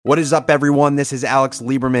What is up, everyone? This is Alex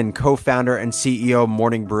Lieberman, co-founder and CEO of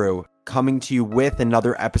Morning Brew, coming to you with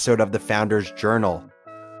another episode of the Founder's Journal.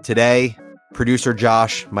 Today, producer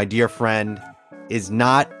Josh, my dear friend, is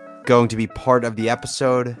not going to be part of the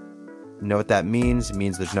episode. You know what that means? It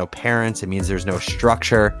means there's no parents. It means there's no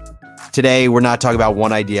structure. Today, we're not talking about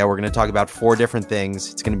one idea. We're going to talk about 4 different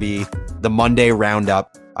things. It's going to be the Monday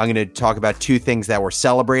roundup. I'm going to talk about 2 things that we're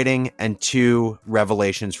celebrating and 2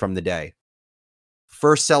 revelations from the day.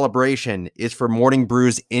 First celebration is for Morning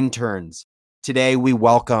Brew's interns. Today, we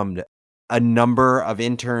welcomed a number of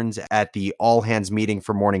interns at the all-hands meeting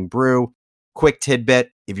for Morning Brew. Quick tidbit,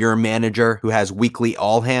 if you're a manager who has weekly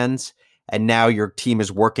all-hands and now your team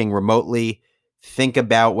is working remotely, think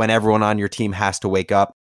about when everyone on your team has to wake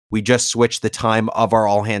up. We just switched the time of our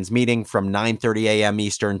all-hands meeting from 9:30 a.m.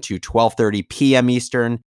 Eastern to 12:30 p.m.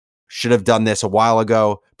 Eastern. Should have done this a while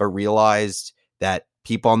ago, but realized that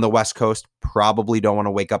people on the West Coast probably don't want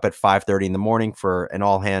to wake up at 5:30 in the morning for an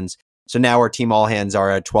all hands. So now our team all hands are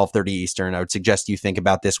at 12:30 Eastern. I would suggest you think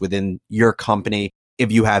about this within your company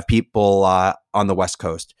if you have people on the West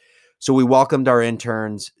Coast. So we welcomed our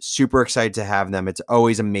interns, super excited to have them. It's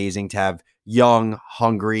always amazing to have young,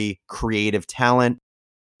 hungry, creative talent.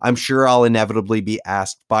 I'm sure I'll inevitably be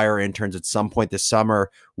asked by our interns at some point this summer,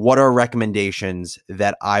 what are recommendations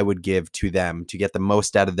that I would give to them to get the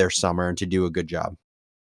most out of their summer and to do a good job?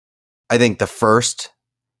 I think the first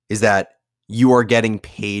is that you are getting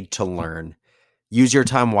paid to learn. Use your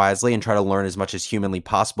time wisely and try to learn as much as humanly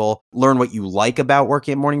possible. Learn what you like about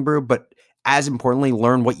working at Morning Brew, but as importantly,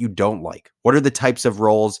 learn what you don't like. What are the types of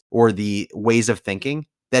roles or the ways of thinking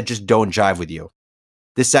that just don't jive with you?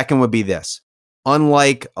 The second would be this.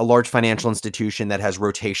 Unlike a large financial institution that has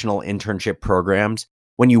rotational internship programs,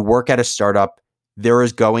 when you work at a startup, there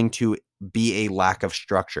is going to be a lack of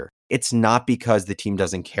structure. It's not because the team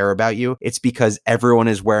doesn't care about you. It's because everyone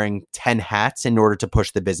is wearing 10 hats in order to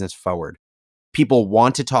push the business forward. People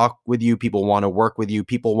want to talk with you. People want to work with you.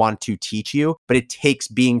 People want to teach you, but it takes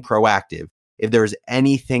being proactive. If there's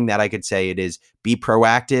anything that I could say, it is be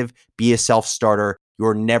proactive, be a self-starter.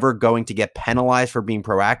 You're never going to get penalized for being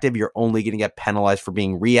proactive. You're only going to get penalized for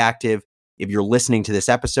being reactive. If you're listening to this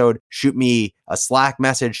episode, shoot me a Slack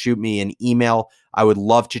message, shoot me an email. I would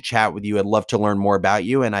love to chat with you. I'd love to learn more about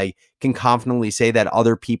you. And I can confidently say that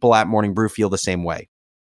other people at Morning Brew feel the same way.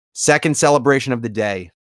 Second celebration of the day.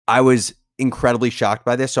 I was incredibly shocked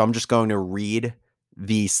by this. So I'm just going to read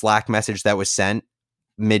the Slack message that was sent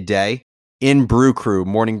midday. In Brew Crew,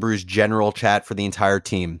 Morning Brew's general chat for the entire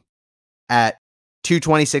team. At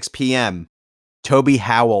 2:26 p.m., Toby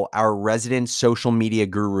Howell, our resident social media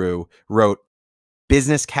guru, wrote,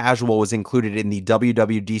 "Business casual was included in the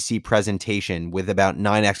WWDC presentation with about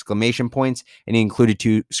 9 exclamation points, and he included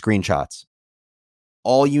 2 screenshots."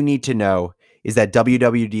 All you need to know is that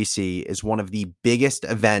WWDC is one of the biggest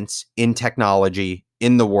events in technology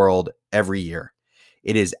in the world every year.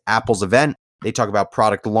 It is Apple's event. They talk about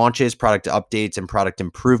product launches, product updates, and product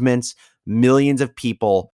improvements. Millions of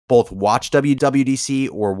people both watch WWDC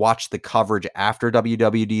or watch the coverage after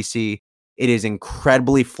WWDC. It is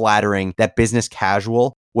incredibly flattering that business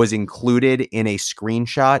casual was included in a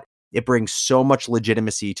screenshot. It brings so much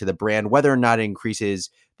legitimacy to the brand, whether or not it increases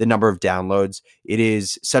the number of downloads. It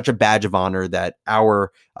is such a badge of honor that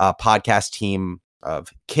our podcast team of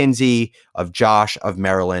Kinsey, of Josh, of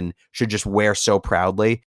Marilyn should just wear so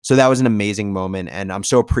proudly. So that was an amazing moment, and I'm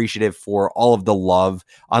so appreciative for all of the love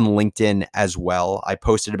on LinkedIn as well. I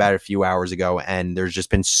posted about it a few hours ago, and there's just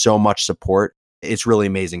been so much support. It's really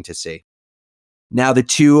amazing to see. Now, the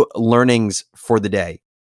 2 learnings for the day.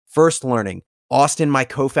 First learning, Austin, my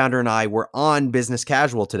co-founder, and I were on Business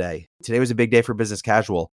Casual today. Today was a big day for Business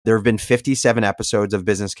Casual. There have been 57 episodes of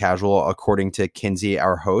Business Casual, according to Kinsey,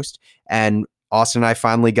 our host, and Austin and I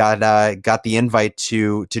finally got the invite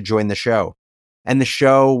to join the show. And the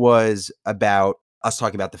show was about us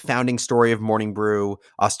talking about the founding story of Morning Brew,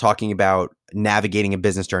 us talking about navigating a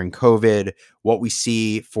business during COVID, what we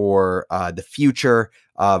see for the future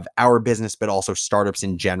of our business, but also startups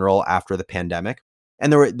in general after the pandemic.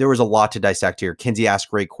 And there was a lot to dissect here. Kinsey asked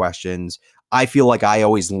great questions. I feel like I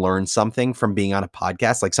always learn something from being on a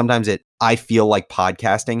podcast. Like sometimes I feel like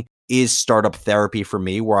podcasting is startup therapy for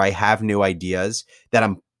me, where I have new ideas that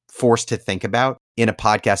I'm forced to think about in a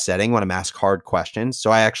podcast setting when I'm asked hard questions.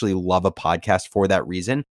 So I actually love a podcast for that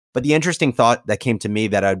reason. But the interesting thought that came to me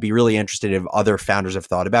that I'd be really interested if other founders have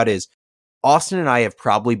thought about is Austin and I have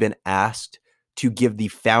probably been asked to give the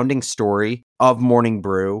founding story of Morning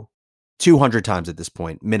Brew 200 times at this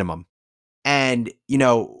point, minimum. And And,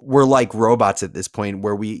 we're like robots at this point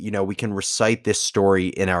where we can recite this story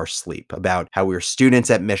in our sleep about how we were students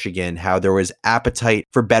at Michigan, how there was appetite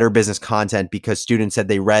for better business content because students said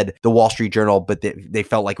they read the Wall Street Journal, but they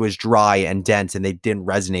felt like it was dry and dense and they didn't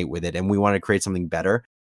resonate with it. And we wanted to create something better.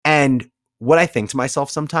 And what I think to myself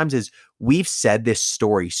sometimes is we've said this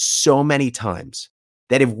story so many times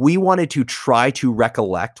that if we wanted to try to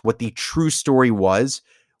recollect what the true story was,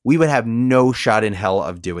 we would have no shot in hell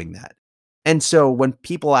of doing that. And so when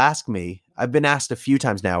people ask me, I've been asked a few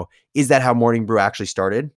times now, is that how Morning Brew actually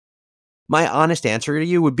started? My honest answer to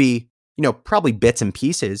you would be, probably bits and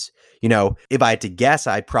pieces. If I had to guess,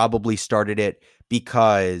 I probably started it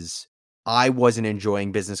because I wasn't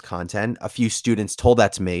enjoying business content. A few students told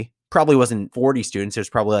that to me. Probably wasn't 40 students. There's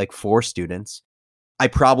probably like 4 students. I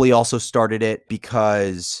probably also started it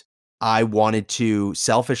because I wanted to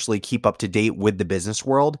selfishly keep up to date with the business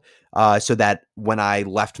world so that when I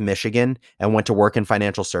left Michigan and went to work in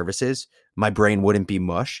financial services, my brain wouldn't be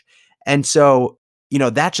mush. And so,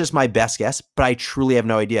 that's just my best guess, but I truly have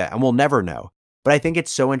no idea and we'll never know. But I think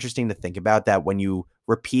it's so interesting to think about that when you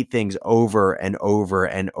repeat things over and over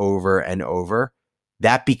and over and over,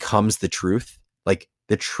 that becomes the truth. Like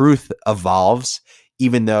the truth evolves,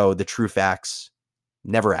 even though the true facts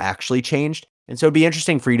never actually changed. And so it'd be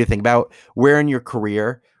interesting for you to think about where in your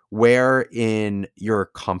career, where in your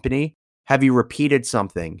company have you repeated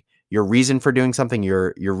something, your reason for doing something,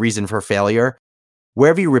 your reason for failure, where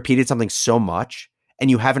have you repeated something so much and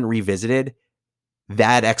you haven't revisited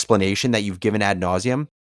that explanation that you've given ad nauseum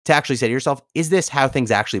to actually say to yourself, is this how things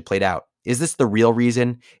actually played out? Is this the real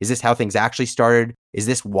reason? Is this how things actually started? Is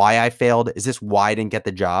this why I failed? Is this why I didn't get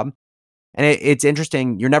the job? And it's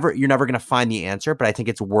interesting. You're never going to find the answer, but I think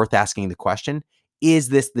it's worth asking the question, is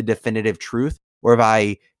this the definitive truth? Or have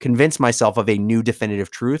I convinced myself of a new definitive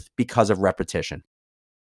truth because of repetition?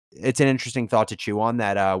 It's an interesting thought to chew on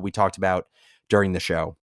that we talked about during the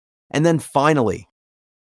show. And then finally,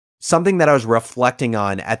 something that I was reflecting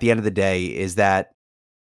on at the end of the day is that,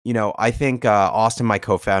 I think Austin, my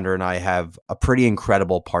co-founder, and I have a pretty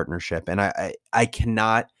incredible partnership. And I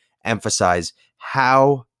cannot emphasize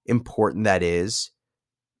how important that is,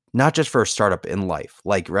 not just for a startup in life,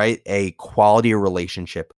 like, right, a quality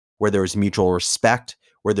relationship where there's mutual respect,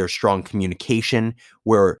 where there's strong communication,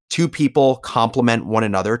 where two people complement one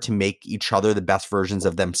another to make each other the best versions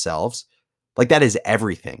of themselves. Like that is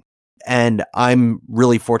everything. And I'm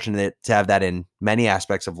really fortunate to have that in many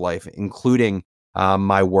aspects of life, including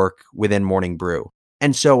my work within Morning Brew.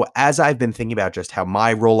 And so as I've been thinking about just how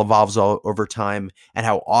my role evolves over time and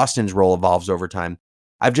how Austin's role evolves over time,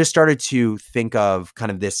 I've just started to think of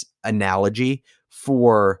kind of this analogy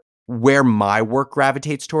for where my work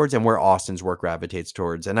gravitates towards and where Austin's work gravitates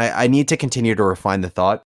towards. And I need to continue to refine the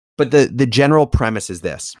thought. But the general premise is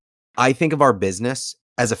this. I think of our business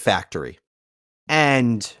as a factory.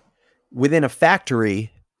 And within a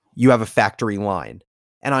factory, you have a factory line.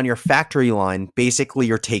 And on your factory line, basically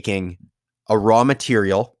you're taking a raw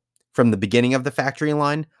material from the beginning of the factory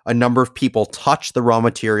line. A number of people touch the raw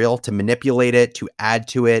material to manipulate it, to add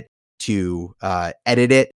to it, to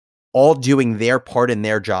edit it, all doing their part in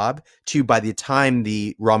their job to, by the time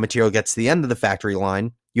the raw material gets to the end of the factory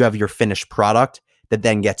line, you have your finished product that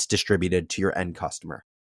then gets distributed to your end customer.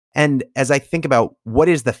 And as I think about what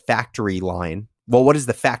is the factory line, well, what is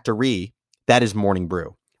the factory? That is Morning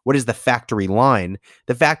Brew. What is the factory line?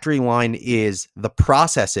 The factory line is the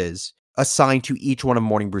processes assigned to each one of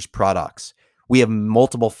Morning Brew's products. We have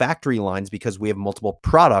multiple factory lines because we have multiple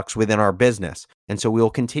products within our business. And so we will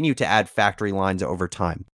continue to add factory lines over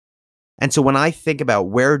time. And so when I think about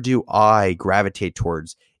where do I gravitate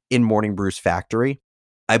towards in Morning Brew's factory,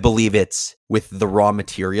 I believe it's with the raw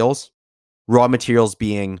materials. Raw materials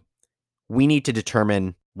being, we need to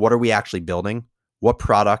determine what are we actually building? What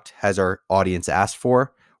product has our audience asked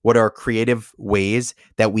for? What are creative ways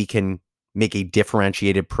that we can make a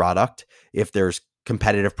differentiated product if there's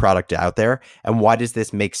competitive product out there? And why does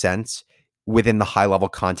this make sense within the high level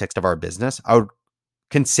context of our business? I would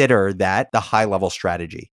consider that the high level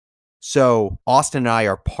strategy. So Austin and I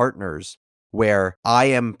are partners where I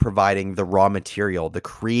am providing the raw material, the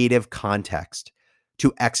creative context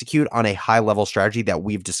to execute on a high level strategy that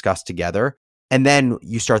we've discussed together. And then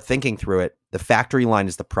you start thinking through it. The factory line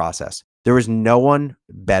is the process. There is no one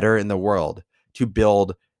better in the world to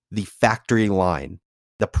build the factory line,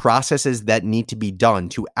 the processes that need to be done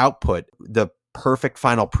to output the perfect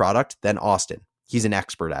final product than Austin. He's an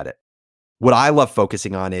expert at it. What I love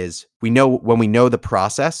focusing on is when we know the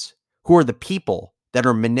process, who are the people that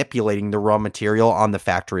are manipulating the raw material on the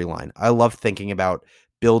factory line. I love thinking about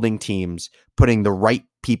building teams, putting the right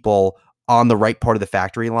people on the right part of the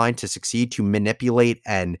factory line to succeed, to manipulate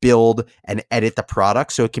and build and edit the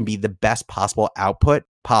product so it can be the best possible output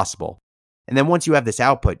possible. And then once you have this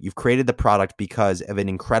output, you've created the product because of an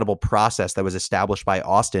incredible process that was established by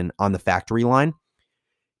Austin on the factory line.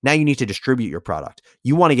 Now you need to distribute your product.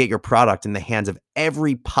 You want to get your product in the hands of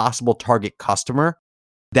every possible target customer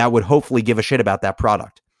that would hopefully give a shit about that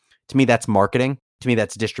product. To me, that's marketing. To me,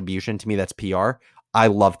 that's distribution. To me, that's PR. I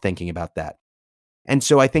love thinking about that. And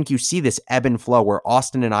so I think you see this ebb and flow where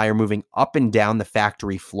Austin and I are moving up and down the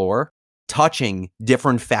factory floor, touching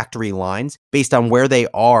different factory lines based on where they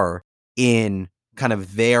are in kind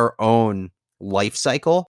of their own life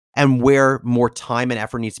cycle and where more time and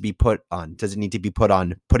effort needs to be put on. Does it need to be put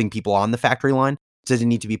on putting people on the factory line? Does it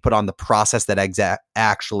need to be put on the process that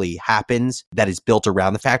actually happens that is built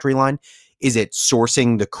around the factory line? Is it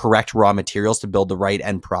sourcing the correct raw materials to build the right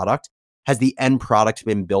end product? Has the end product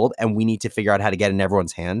been built and we need to figure out how to get it in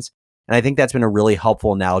everyone's hands? And I think that's been a really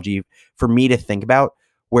helpful analogy for me to think about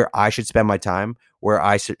where I should spend my time, where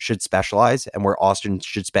I should specialize, and where Austin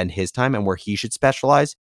should spend his time and where he should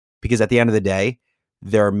specialize. Because at the end of the day,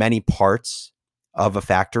 there are many parts of a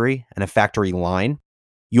factory and a factory line.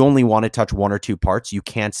 You only want to touch one or two parts. You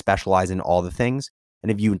can't specialize in all the things.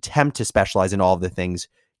 And if you attempt to specialize in all of the things,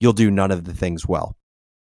 you'll do none of the things well.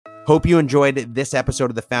 Hope you enjoyed this episode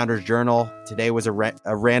of the Founders Journal. Today was a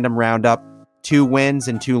random roundup, 2 wins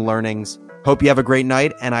and 2 learnings. Hope you have a great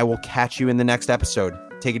night, and I will catch you in the next episode.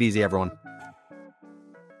 Take it easy, everyone.